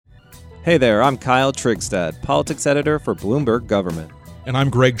Hey there, I'm Kyle Trigstad, politics editor for Bloomberg Government. And I'm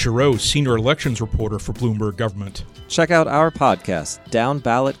Greg Giroux, senior elections reporter for Bloomberg Government. Check out our podcast, Down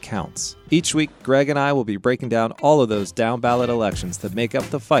Ballot Counts. Each week, Greg and I will be breaking down all of those down-ballot elections that make up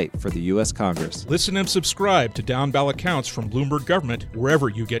the fight for the U.S. Congress. Listen and subscribe to Down Ballot Counts from Bloomberg Government wherever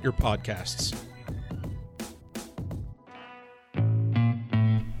you get your podcasts.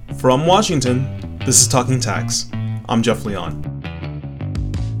 From Washington, this is Talking Tax. I'm Jeff Leon.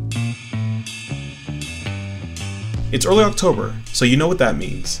 It's early October, so you know what that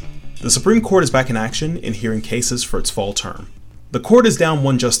means. The Supreme Court is back in action in hearing cases for its fall term. The court is down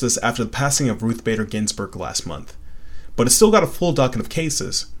one justice after the passing of Ruth Bader Ginsburg last month, but it's still got a full docket of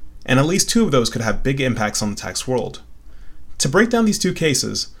cases, and at least two of those could have big impacts on the tax world. To break down these two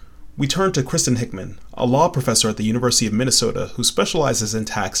cases, we turn to Kristen Hickman, a law professor at the University of Minnesota who specializes in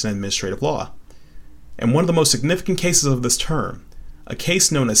tax and administrative law. And one of the most significant cases of this term, a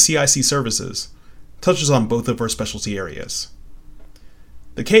case known as CIC Services, touches on both of her specialty areas.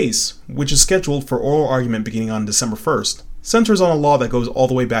 The case, which is scheduled for oral argument beginning on December 1st, centers on a law that goes all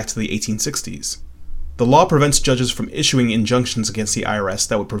the way back to the 1860s. The law prevents judges from issuing injunctions against the IRS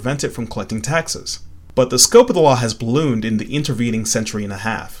that would prevent it from collecting taxes. But the scope of the law has ballooned in the intervening century and a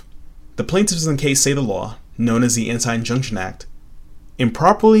half. The plaintiffs in the case say the law, known as the Anti-Injunction Act,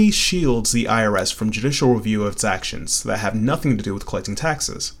 improperly shields the IRS from judicial review of its actions that have nothing to do with collecting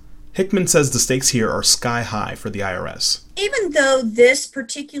taxes. Hickman says the stakes here are sky high for the IRS. Even though this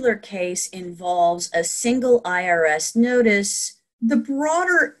particular case involves a single IRS notice, the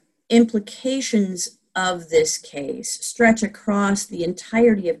broader implications of this case stretch across the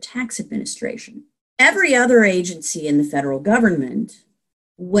entirety of tax administration. Every other agency in the federal government,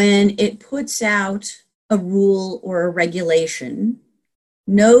 when it puts out a rule or a regulation,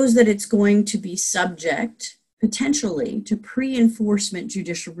 knows that it's going to be subject potentially to pre-enforcement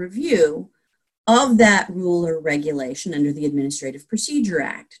judicial review of that rule or regulation under the Administrative Procedure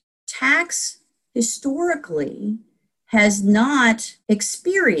Act. Tax historically has not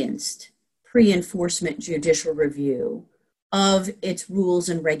experienced pre-enforcement judicial review of its rules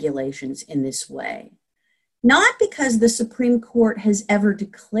and regulations in this way. Not because the Supreme Court has ever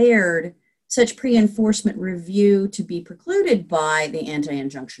declared such pre-enforcement review to be precluded by the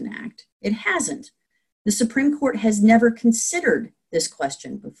Anti-Injunction Act. It hasn't. The Supreme Court has never considered this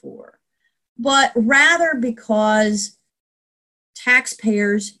question before, but rather because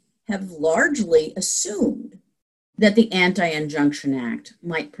taxpayers have largely assumed that the Anti-Injunction Act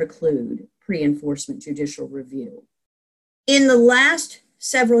might preclude pre-enforcement judicial review. In the last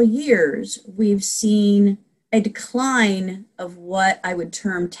several years, we've seen a decline of what I would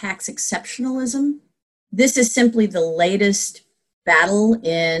term tax exceptionalism. This is simply the latest battle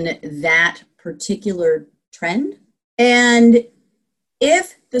in that particular trend. And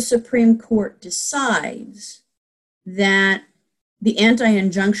if the Supreme Court decides that the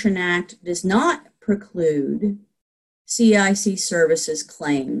Anti-Injunction Act does not preclude CIC Services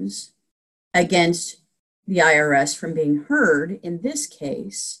claims against the IRS from being heard in this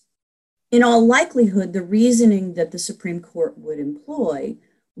case, in all likelihood, the reasoning that the Supreme Court would employ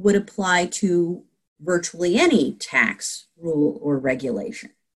would apply to virtually any tax rule or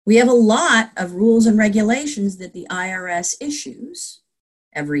regulation. We have a lot of rules and regulations that the IRS issues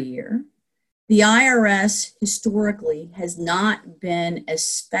every year. The IRS historically has not been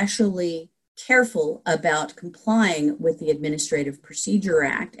especially careful about complying with the Administrative Procedure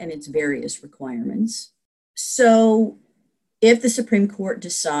Act and its various requirements. So if the Supreme Court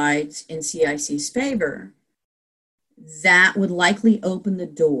decides in CIC's favor, that would likely open the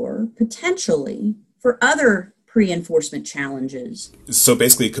door potentially for other pre-enforcement challenges. So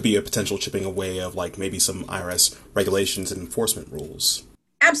basically it could be a potential chipping away of like maybe some IRS regulations and enforcement rules.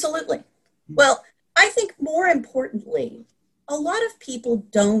 Absolutely. Well, I think more importantly, a lot of people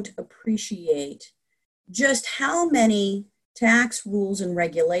don't appreciate just how many tax rules and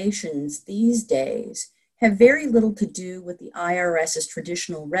regulations these days have very little to do with the IRS's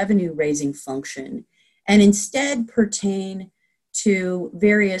traditional revenue-raising function and instead pertain to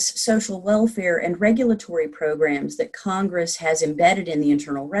various social welfare and regulatory programs that Congress has embedded in the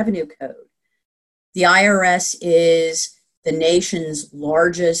Internal Revenue Code. The IRS is the nation's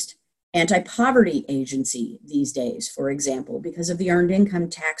largest anti-poverty agency these days, for example, because of the Earned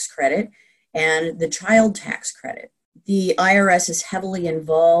Income Tax Credit and the Child Tax Credit. The IRS is heavily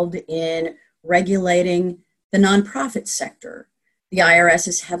involved in regulating the nonprofit sector. The IRS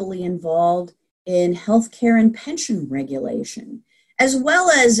is heavily involved in healthcare and pension regulation, as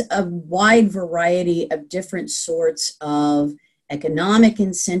well as a wide variety of different sorts of economic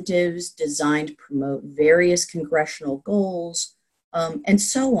incentives designed to promote various congressional goals, and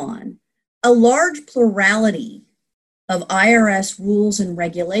so on. A large plurality of IRS rules and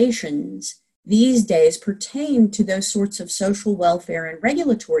regulations these days pertain to those sorts of social welfare and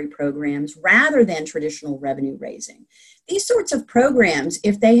regulatory programs rather than traditional revenue raising. These sorts of programs,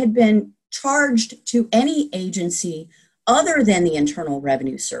 if they had been charged to any agency other than the Internal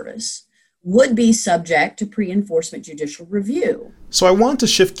Revenue Service, would be subject to pre-enforcement judicial review. So I want to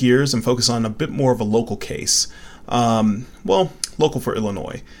shift gears and focus on a bit more of a local case. Local for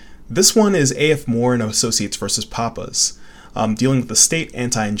Illinois. This one is A.F. Moore and Associates versus Papas, dealing with the State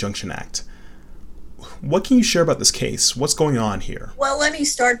Anti-Injunction Act. What can you share about this case? What's going on here? Well, let me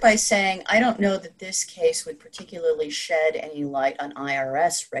start by saying I don't know that this case would particularly shed any light on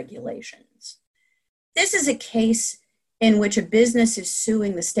IRS regulations. This is a case in which a business is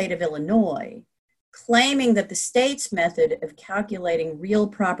suing the state of Illinois, claiming that the state's method of calculating real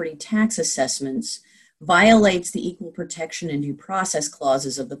property tax assessments violates the equal protection and due process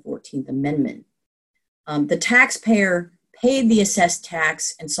clauses of the 14th Amendment. The taxpayer paid the assessed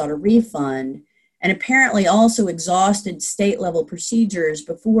tax and sought a refund, and apparently also exhausted state-level procedures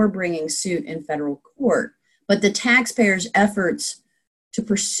before bringing suit in federal court. But the taxpayer's efforts to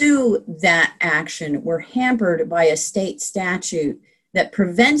pursue that action were hampered by a state statute that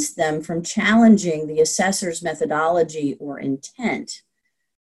prevents them from challenging the assessor's methodology or intent.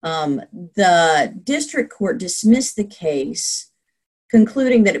 The district court dismissed the case,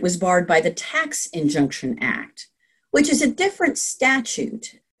 concluding that it was barred by the Tax Injunction Act, which is a different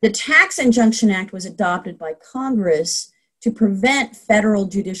statute. The Tax Injunction Act was adopted by Congress to prevent federal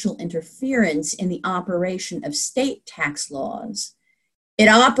judicial interference in the operation of state tax laws. It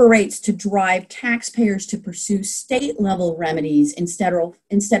operates to drive taxpayers to pursue state-level remedies instead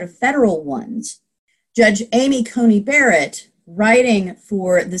of federal ones. Judge Amy Coney Barrett, writing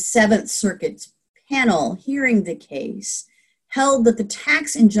for the Seventh Circuit's panel hearing the case, held that the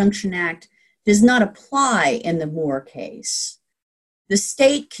Tax Injunction Act does not apply in the Moore case. The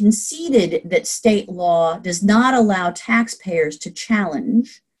state conceded that state law does not allow taxpayers to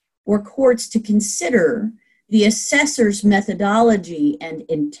challenge or courts to consider the assessor's methodology and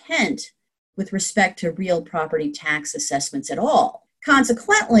intent with respect to real property tax assessments at all.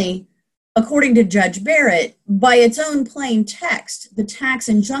 Consequently, according to Judge Barrett, by its own plain text, the Tax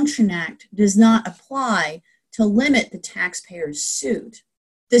Injunction Act does not apply to limit the taxpayer's suit.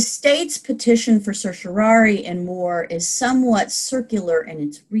 The state's petition for certiorari and more is somewhat circular in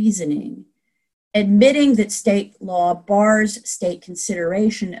its reasoning, admitting that state law bars state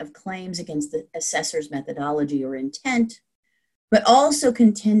consideration of claims against the assessor's methodology or intent, but also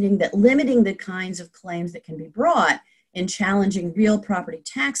contending that limiting the kinds of claims that can be brought in challenging real property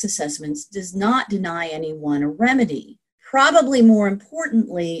tax assessments does not deny anyone a remedy. Probably more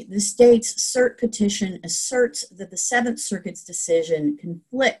importantly, the state's cert petition asserts that the Seventh Circuit's decision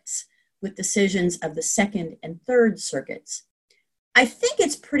conflicts with decisions of the Second and Third Circuits. I think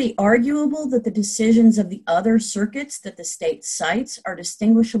it's pretty arguable that the decisions of the other circuits that the state cites are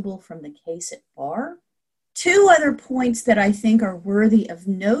distinguishable from the case at bar. Two other points that I think are worthy of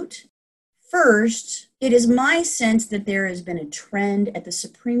note. First, it is my sense that there has been a trend at the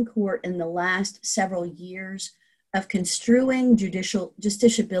Supreme Court in the last several years of construing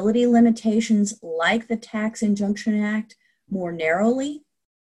justiciability limitations like the Tax Injunction Act more narrowly,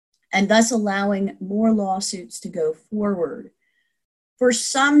 and thus allowing more lawsuits to go forward. For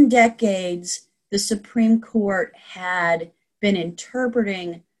some decades, the Supreme Court had been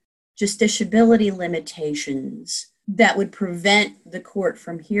interpreting justiciability limitations that would prevent the court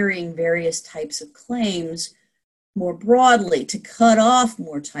from hearing various types of claims more broadly, to cut off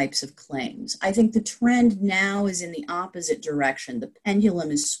more types of claims. I think the trend now is in the opposite direction. The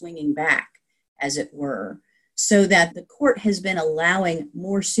pendulum is swinging back, as it were, so that the court has been allowing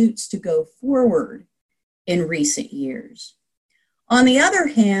more suits to go forward in recent years. On the other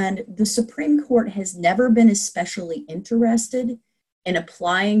hand, the Supreme Court has never been especially interested in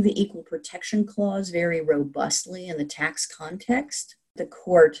applying the Equal Protection Clause very robustly in the tax context. The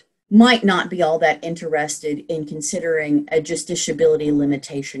court might not be all that interested in considering a justiciability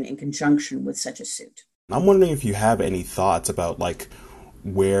limitation in conjunction with such a suit. I'm wondering if you have any thoughts about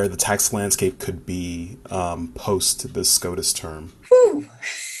where the tax landscape could be post the SCOTUS term. Whew.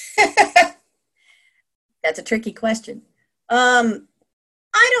 That's a tricky question. I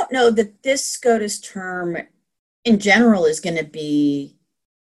don't know that this SCOTUS term in general is going to be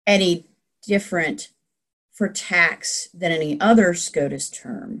any different for tax than any other SCOTUS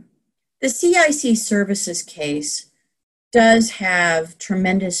term. The CIC services case does have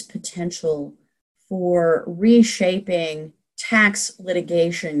tremendous potential for reshaping tax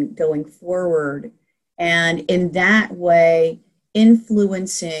litigation going forward. And in that way,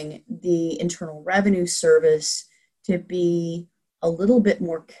 influencing the Internal Revenue Service to be a little bit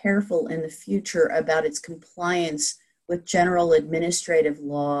more careful in the future about its compliance with general administrative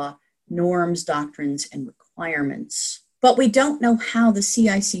law, norms, doctrines, and requirements. But we don't know how the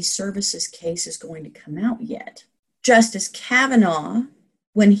CIC Services case is going to come out yet. Justice Kavanaugh,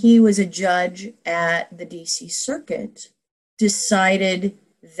 when he was a judge at the DC Circuit, decided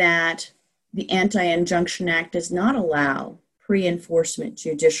that the Anti-Injunction Act does not allow pre-enforcement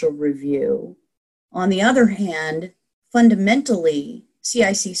judicial review. On the other hand, fundamentally,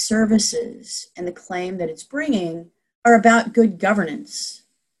 CIC Services and the claim that it's bringing are about good governance.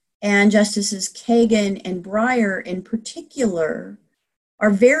 And Justices Kagan and Breyer in particular are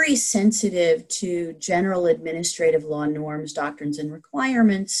very sensitive to general administrative law norms, doctrines, and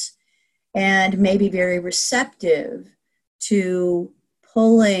requirements, and may be very receptive to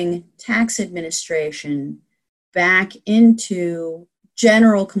pulling tax administration back into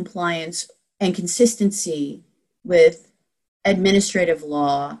general compliance and consistency with administrative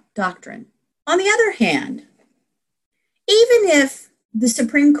law doctrine. On the other hand, even if the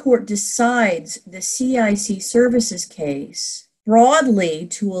Supreme Court decides the CIC Services case broadly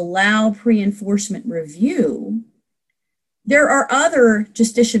to allow pre-enforcement review, there are other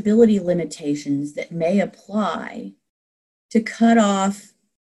justiciability limitations that may apply to cut off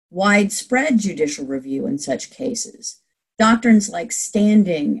widespread judicial review in such cases. Doctrines like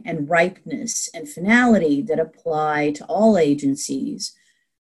standing and ripeness and finality that apply to all agencies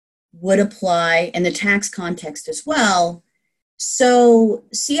would apply in the tax context as well. So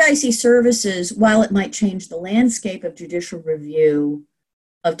CIC Services, while it might change the landscape of judicial review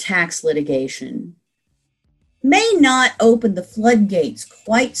of tax litigation, may not open the floodgates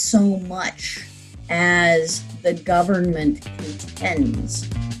quite so much as the government contends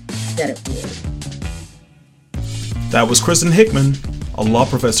that it would. That was Kristen Hickman, a law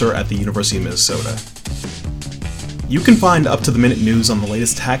professor at the University of Minnesota. You can find up-to-the-minute news on the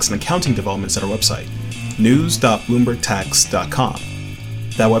latest tax and accounting developments at our website, news.bloombergtax.com.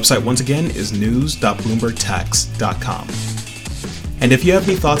 That website, once again, is news.bloombergtax.com. And if you have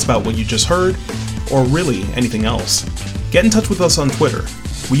any thoughts about what you just heard, or really anything else, get in touch with us on Twitter.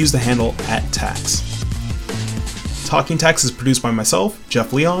 We use the handle @tax. Talking Tax is produced by myself,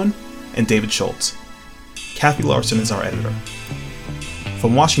 Jeff Leon, and David Schultz. Kathy Larson is our editor.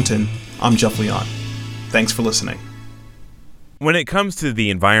 From Washington, I'm Jeff Leon. Thanks for listening. When it comes to the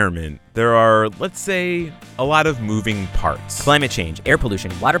environment, there are, let's say, a lot of moving parts. Climate change, air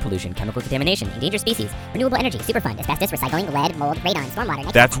pollution, water pollution, chemical contamination, endangered species, renewable energy, Superfund, asbestos, recycling, lead, mold, radon,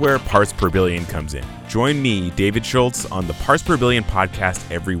 stormwater. That's where Parts Per Billion comes in. Join me, David Schultz, on the Parts Per Billion podcast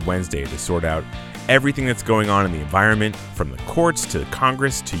every Wednesday to sort out everything that's going on in the environment, from the courts to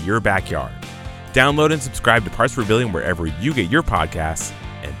Congress to your backyard. Download and subscribe to Parts Per Billion wherever you get your podcasts,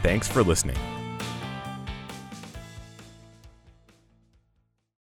 and thanks for listening.